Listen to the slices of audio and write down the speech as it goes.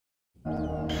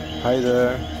Hi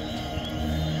there.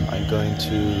 I'm going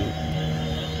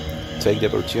to take the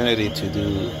opportunity to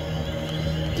do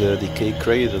the Decay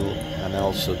Cradle and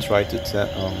also try to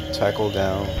tackle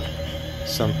down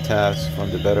some tasks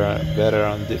from the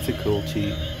veteran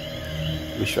difficulty,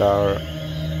 which are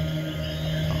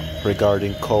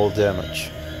regarding cold damage.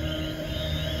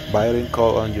 Biting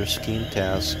cold on your skin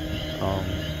task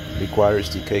requires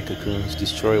Decay Cocoons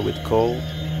destroyed with cold,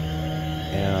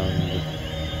 and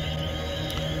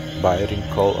biting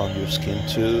cold on your skin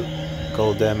too.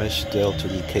 Cold damage dealt to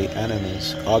Decay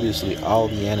enemies. Obviously, all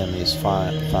the enemies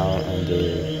found on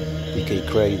the Decay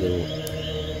Cradle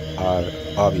are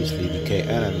obviously Decay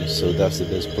enemies, so that's the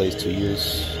best place to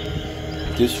use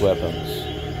these weapons.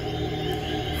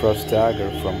 Frost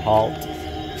Dagger from Halt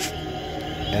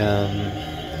and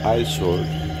Ice Sword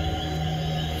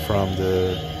from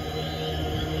the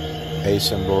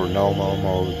Assembled normal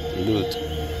mode loot.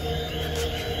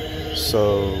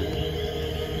 So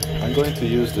I'm going to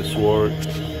use the sword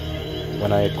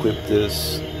when I equip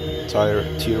this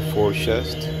tier 4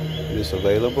 chest. It is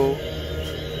available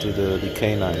to the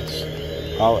Decay Knights.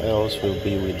 All else will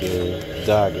be with the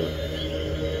dagger.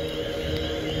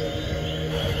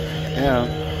 And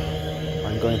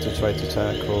I'm going to try to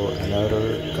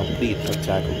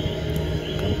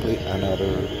complete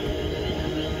another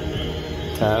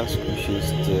task, which is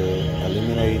to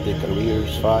eliminate the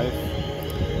careers 5.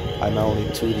 I'm only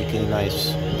 2 Decay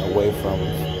Knights away from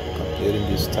completing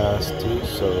this task too,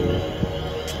 so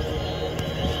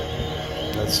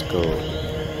let's go.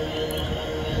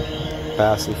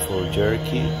 Passive for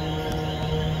Jerky,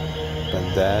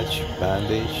 Bandage,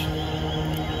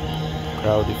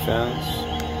 Crowd Defense,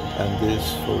 and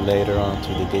this for later on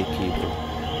to the Gatekeeper.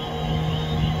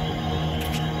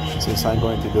 Since I'm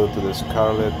going to go to the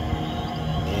Scarlet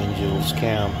Angels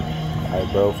camp, I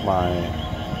brought my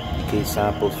Decay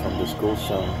samples from the school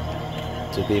zone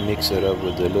to be mixed up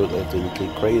with the loot of the Decay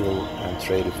Cradle and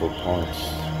traded for points.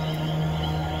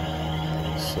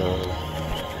 So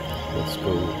let's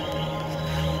go.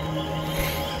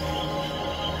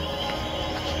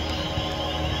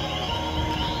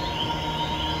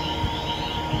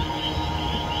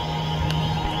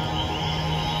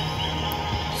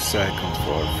 Second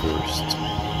floor first.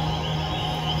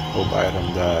 Hope I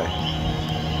don't die.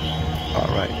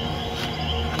 Alright.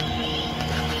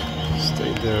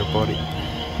 Stay there, buddy.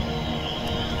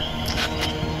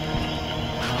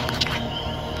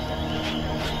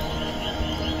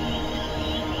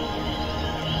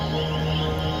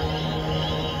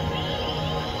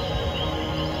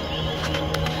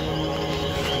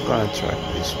 I'm gonna track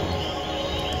this one.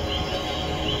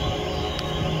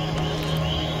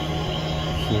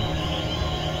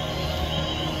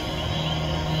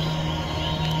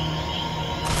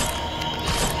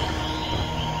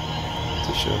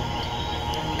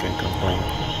 Can't complain.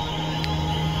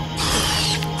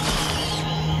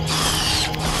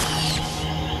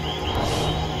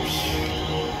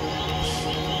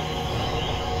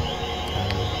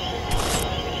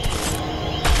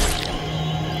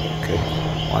 Okay,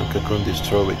 one cocoon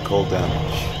destroyed with cold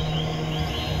damage.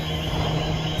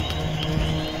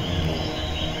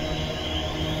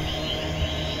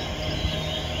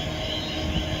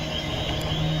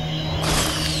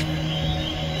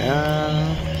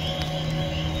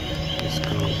 Let's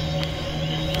go.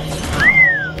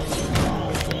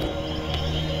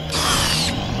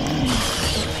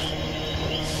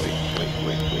 Wait.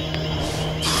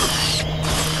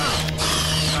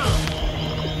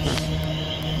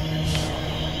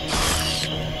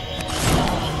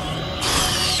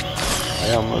 I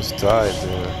almost died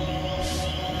there.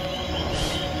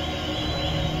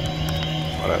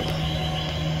 Whatever.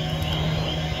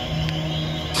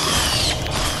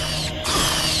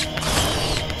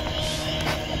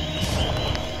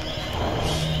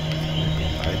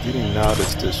 I didn't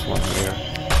notice this one here.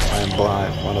 I am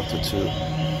blind, one of the two.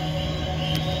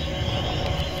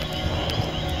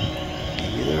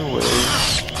 Either way.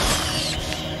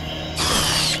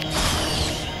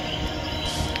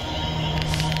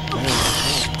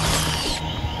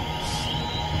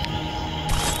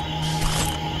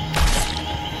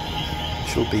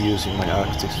 Should be using my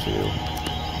Arctic field.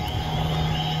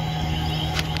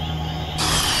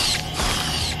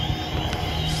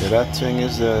 The bad thing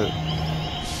is that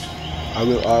I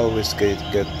will always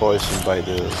get poisoned by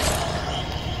the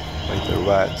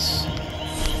rats.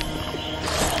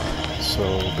 So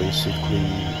basically,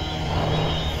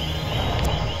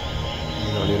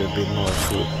 need a little bit more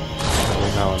food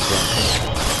every now and then.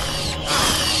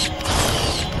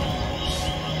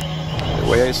 The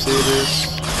way I see this,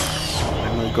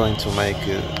 I'm not going to make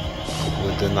it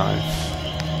with the knife.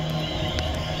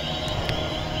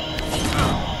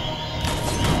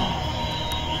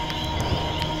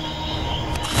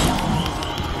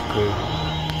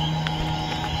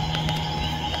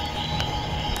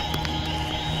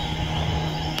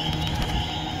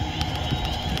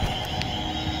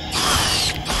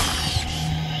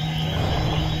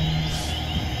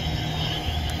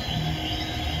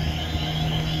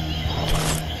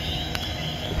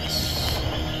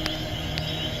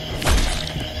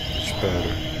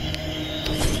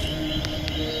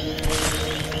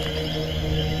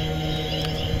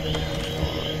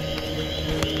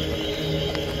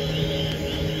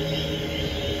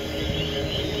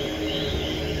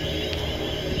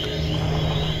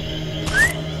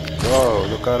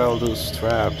 Look at all those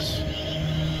traps.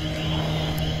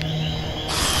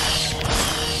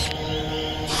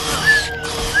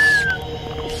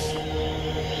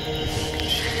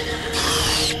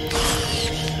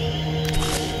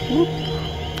 Whoop.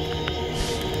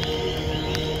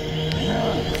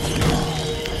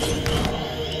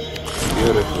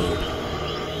 Beautiful.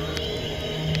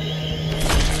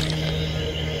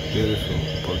 Beautiful,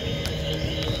 but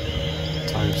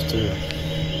times 2.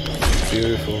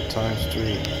 Beautiful times 3.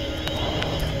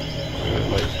 Really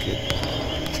like it.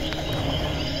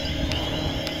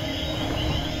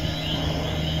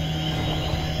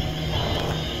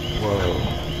 Whoa,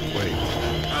 wait.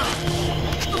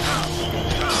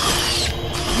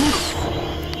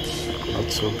 Not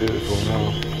so beautiful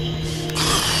now.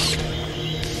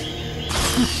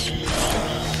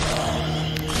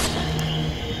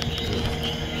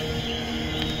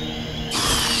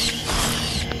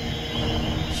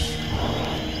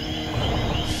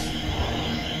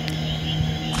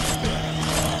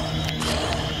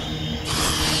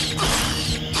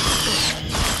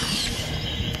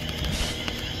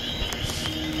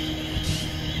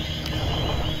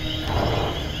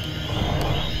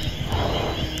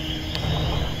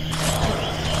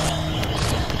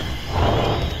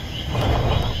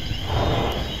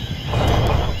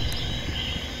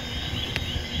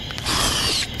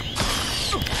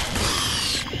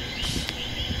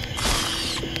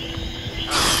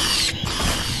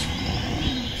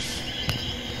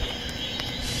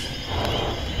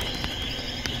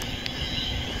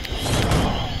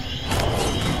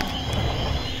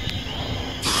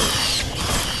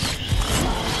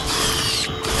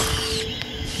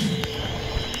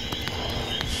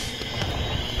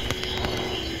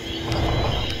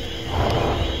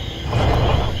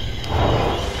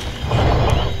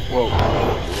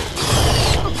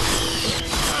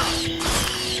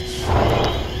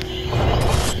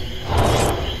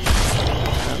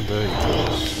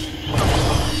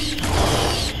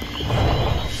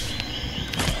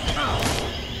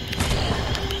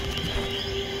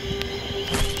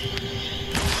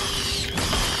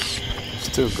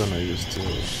 Still gonna use the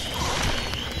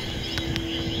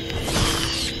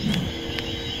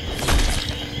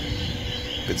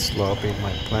bit sloppy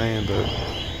my playing, but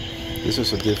this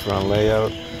is a different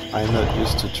layout. I'm not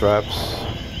used to traps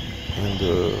in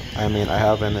the. I mean, I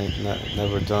haven't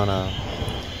never done a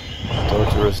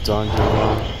torturous dungeon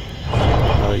run.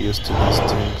 Not used to these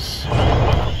things.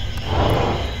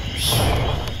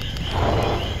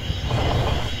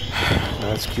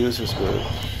 No excuses, but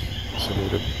it's a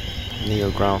little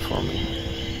new ground for me.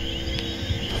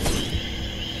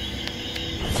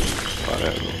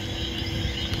 Whatever.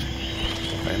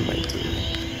 I might do it.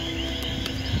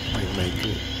 Might make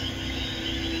it.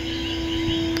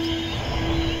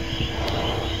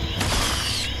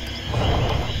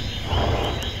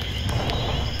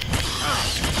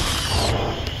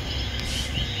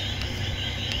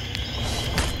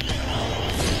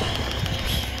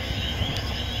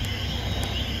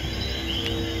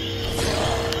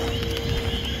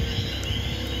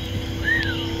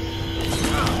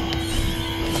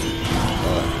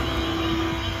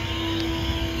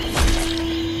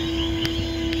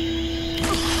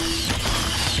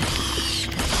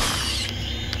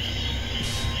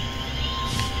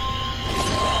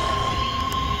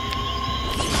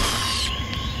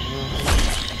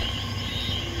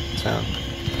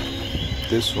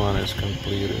 This one is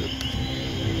completed.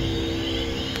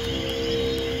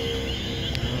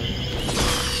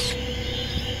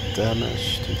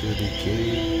 Damage to the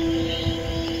decay.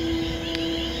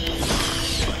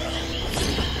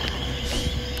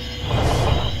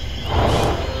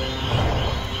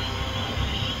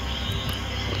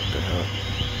 What the hell?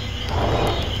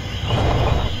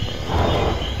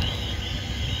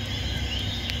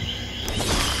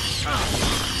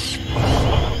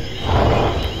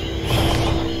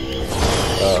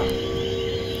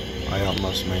 I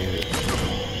almost made it.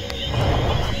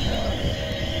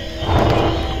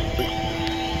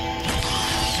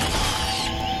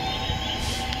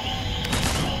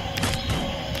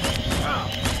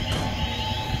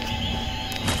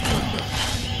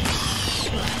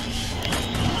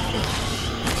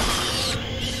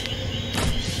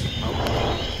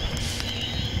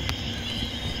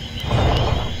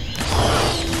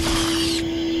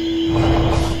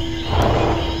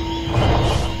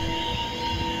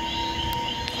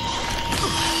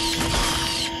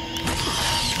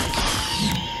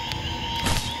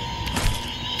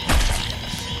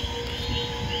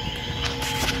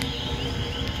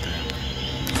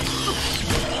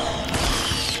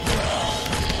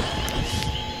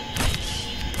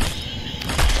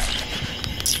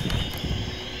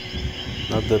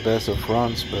 not the best of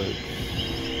runs, but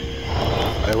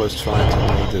I was trying to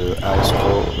make the ice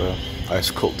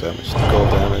cold damage, the cold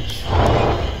damage,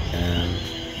 and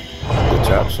the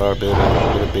traps are a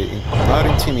little bit not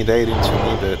intimidating to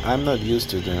me, but I'm not used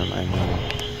to them. I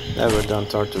mean, never done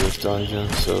Tartarus Dungeon,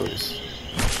 so it's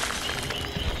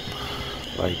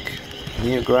like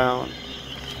new ground.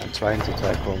 I'm trying to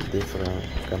tackle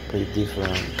complete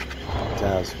different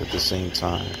tasks at the same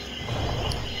time.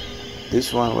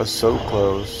 This one was so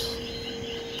close.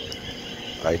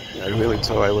 I really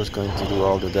thought I was going to do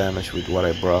all the damage with what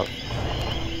I brought.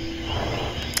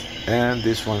 And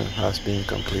this one has been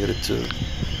completed too.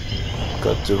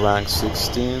 Got to rank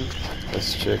 16.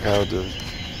 Let's check out the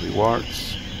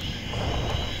rewards.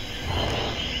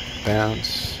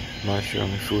 Bounce,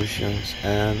 mushroom infusions,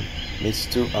 and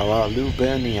Mitsu a la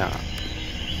Lubenia.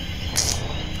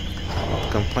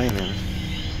 Not complaining.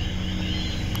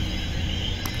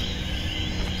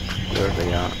 There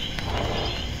they are.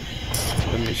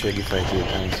 Let me check if I did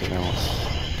anything else.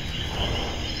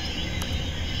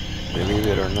 Believe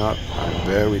it or not, I'm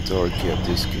very dorky at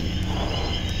this game.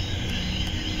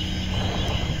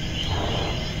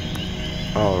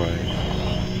 Alright.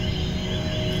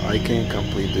 I can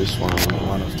complete this one on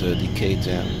one of the Decay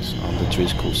dens on the 3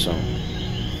 school zone.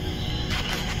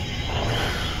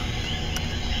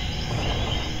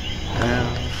 And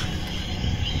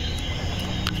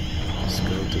let's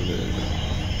go to the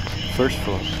first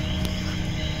floor.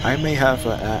 I may have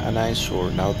an ice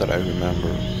sword now that I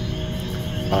remember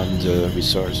on the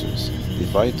resources.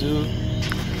 If I do,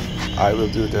 I will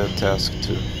do that task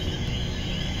too.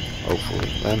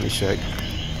 Hopefully. Let me check.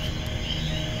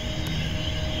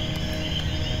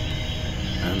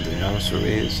 And the answer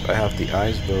is I have the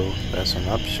ice bow. That's an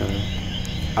option.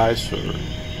 Ice sword.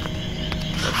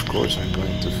 Of course, I'm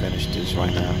going to finish this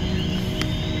right now.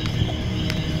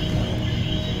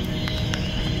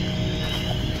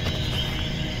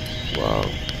 Wow,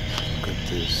 look at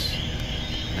this.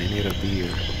 I need a beer.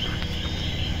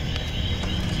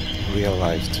 Real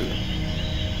life too.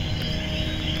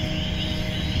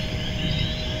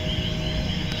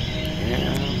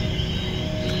 And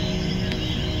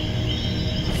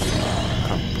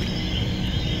complete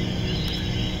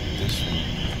this one.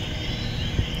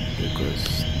 Because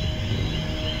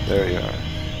there you are.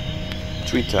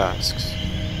 3 tasks.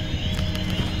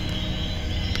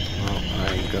 I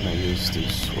ain't gonna use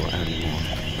this for anymore.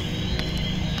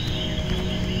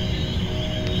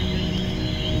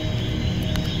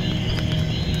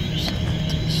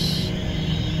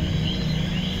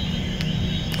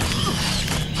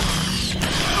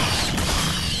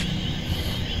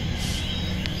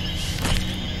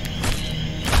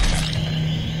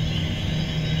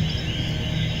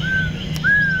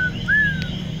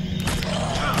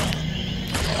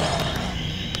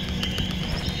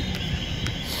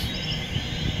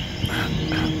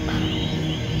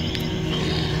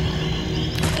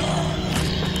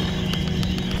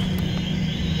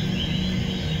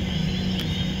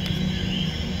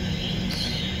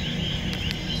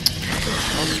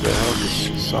 What the hell is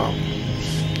this song?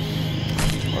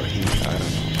 Or he, I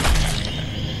don't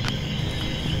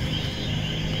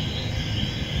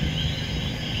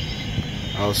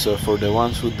know. Also, for the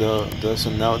ones who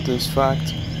doesn't know this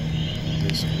fact,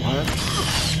 this what?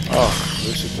 Oh,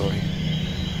 Lucitory.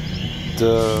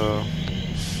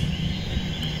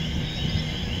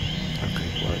 Okay,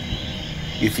 what?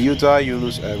 If you die, you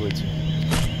lose everything.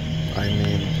 I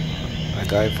mean, a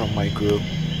guy from my group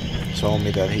told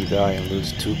me that he died and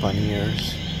lose 2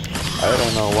 panniers. I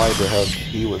don't know why the hell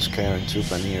he was carrying 2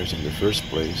 panniers in the first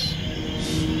place.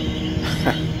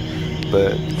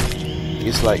 But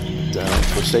it's like the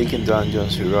Forsaken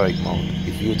Dungeons heroic mode.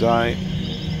 If you die,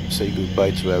 say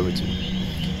goodbye to everything.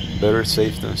 Better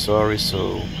safe than sorry,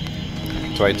 so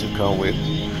try to come with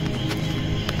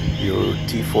your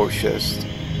T4 chest,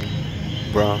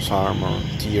 bronze armor,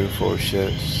 tier 4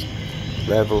 chest,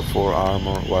 level 4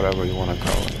 armor, whatever you want to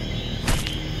call it.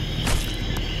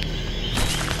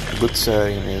 Good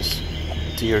setting is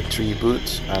tier 3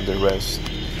 boots and the rest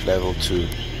level 2,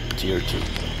 tier 2.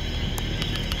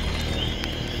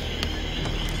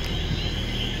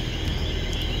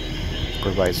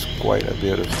 Provides quite a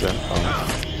bit of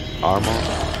armor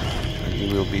and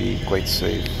you will be quite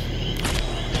safe.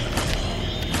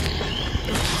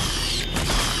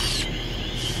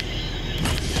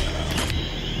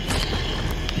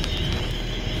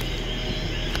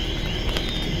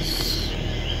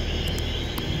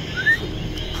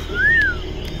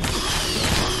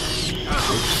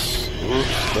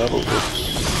 Double oops.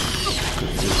 Look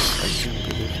at this. I can't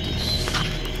believe this.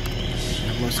 I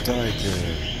almost died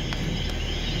there.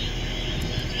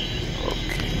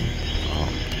 Okay.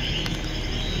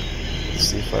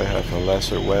 see if I have a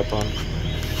lesser weapon.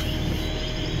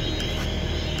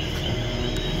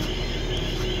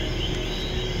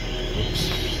 Oops.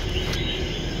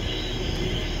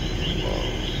 Wow.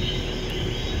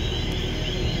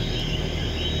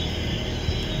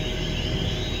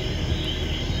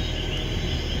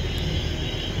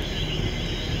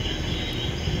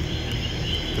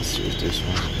 Let's use this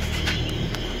one.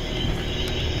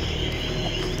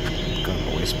 I'm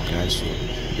gonna waste my guys.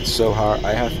 It's so hard.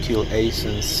 I have killed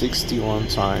Asen 61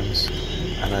 times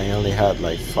and I only had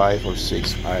like 5 or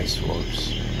 6 ice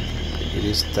orbs. It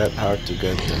is that hard to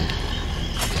get them.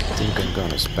 I think I'm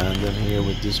gonna spam them here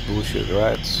with these bullshit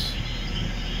rats.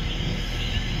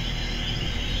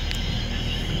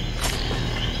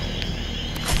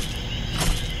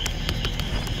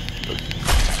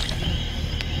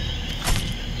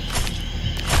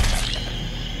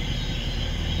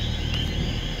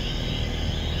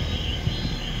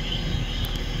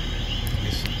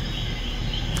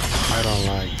 I don't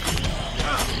like it.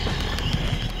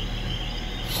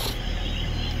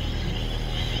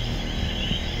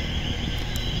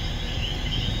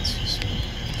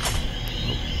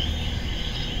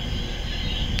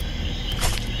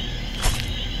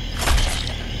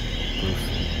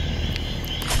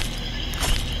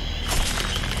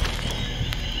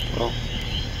 Well,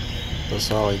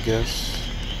 that's all I guess.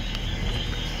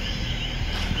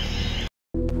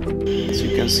 As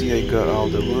you can see, I got all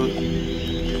the wood,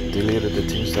 deleted the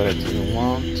things that I didn't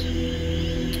want.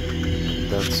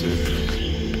 That's it.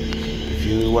 If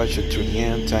you watch it through the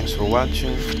end, thanks for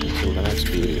watching. Until the next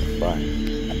video, bye.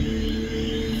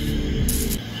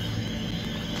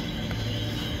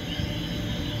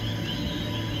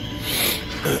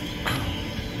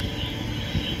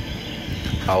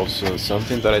 Also,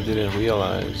 something that I didn't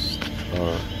realize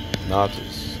or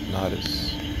notice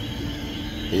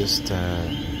is that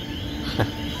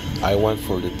I went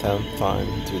for the 10th time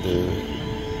to the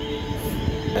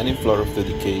any floor of the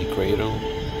Decay cradle,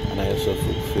 and I also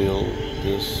fulfilled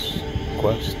this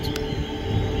quest.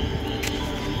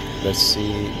 Let's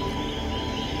see.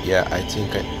 Yeah, I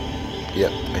think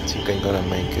I'm gonna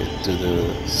make it to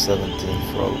the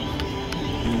 17th row.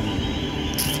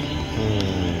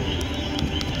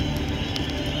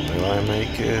 Will I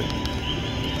make it?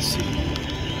 Let's see.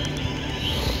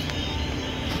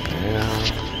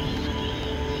 And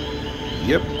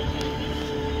yep,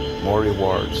 more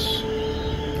rewards.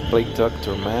 Plague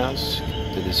Doctor Mask,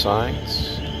 the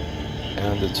designs,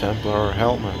 and the Templar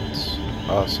helmets.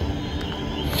 Awesome.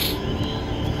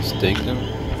 Let's take them.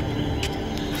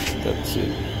 That's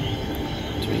it.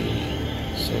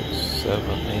 3, 6,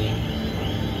 7, 8,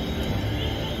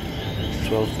 9, 10,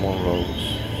 12 more rows.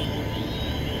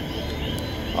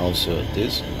 Also,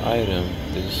 this item,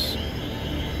 this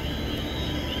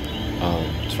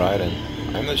trident,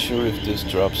 I'm not sure if this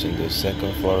drops in the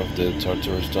second floor of the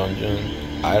Torturous Dungeon.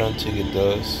 I don't think it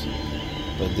does,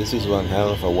 but this is one hell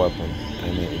of a weapon.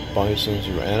 I mean, it poisons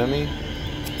your enemy.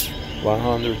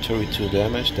 132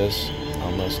 damage, that's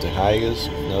almost the highest,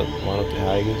 if not one of the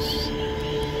highest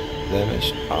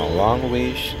damage. A long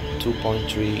reach,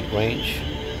 2.3 range.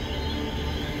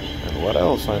 And what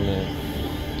else, I mean?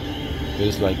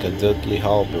 It's like a deadly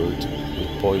halberd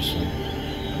with poison.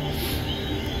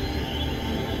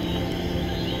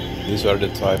 These are the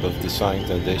type of design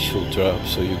that they should drop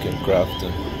so you can craft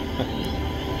them.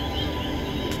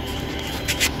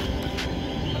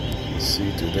 Let's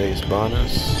see today's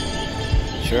bonus.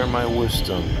 Share my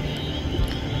wisdom.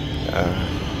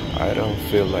 I don't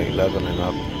feel like leveling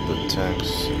up the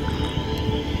tanks.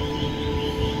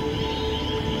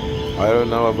 I don't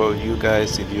know about you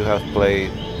guys if you have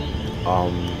played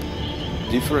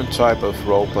different type of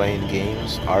role-playing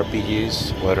games,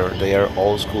 RPGs, whether they are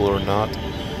old school or not.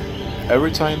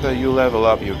 Every time that you level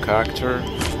up your character,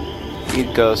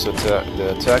 it goes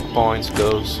the attack points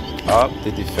goes up,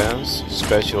 the defense,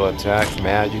 special attack,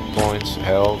 magic points,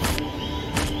 health,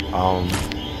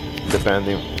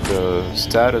 depending the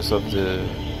status of the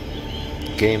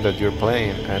game that you're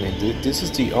playing. And this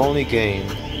is the only game.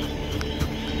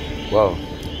 Well,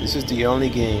 this is the only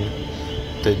game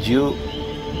that you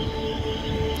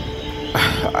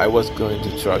I was going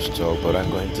to trash talk, but I'm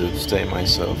going to stay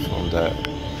myself on that.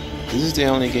 This is the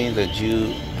only game that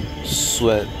you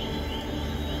sweat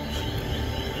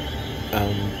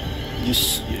you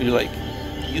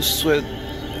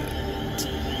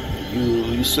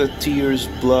sweat tears,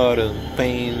 blood and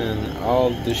pain and all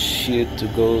the shit to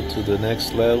go to the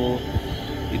next level.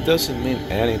 It doesn't mean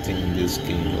anything in this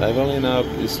game. Leveling up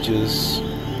is just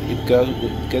it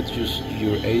gets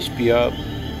your HP up,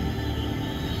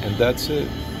 and that's it.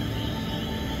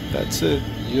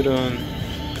 You don't.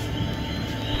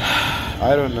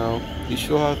 I don't know. It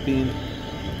should have been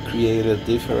created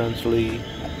differently.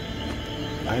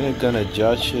 I'm not gonna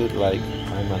judge it like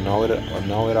I'm a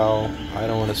know-it-all. I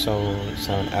don't want to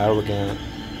sound arrogant,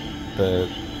 but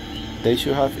they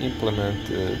should have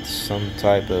implemented some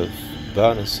type of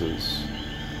bonuses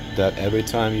that every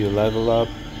time you level up,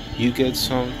 you get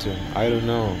something. I don't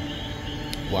know.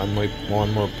 One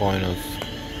more point of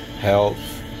health,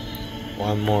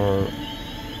 one more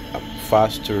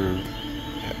faster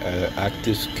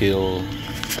active skill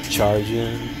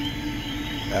charging.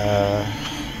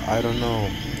 I don't know,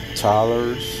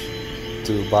 dollars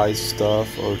to buy stuff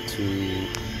or to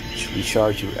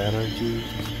recharge your energy,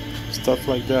 stuff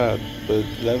like that. But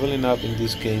leveling up in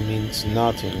this game means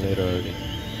nothing literally.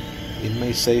 It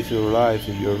may save your life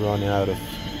if you're running out of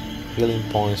healing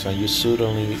points and you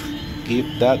suddenly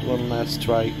give that one last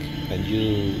strike and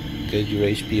you get your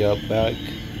HP up back.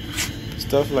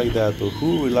 Stuff like that, but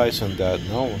who relies on that?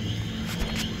 No one.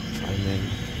 I mean,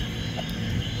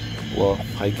 well,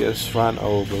 I guess ran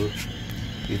over.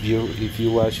 If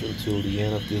you watch until the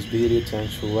end of this video,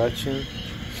 thanks for watching,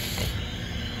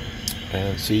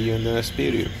 and see you in the next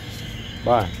video.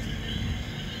 Bye.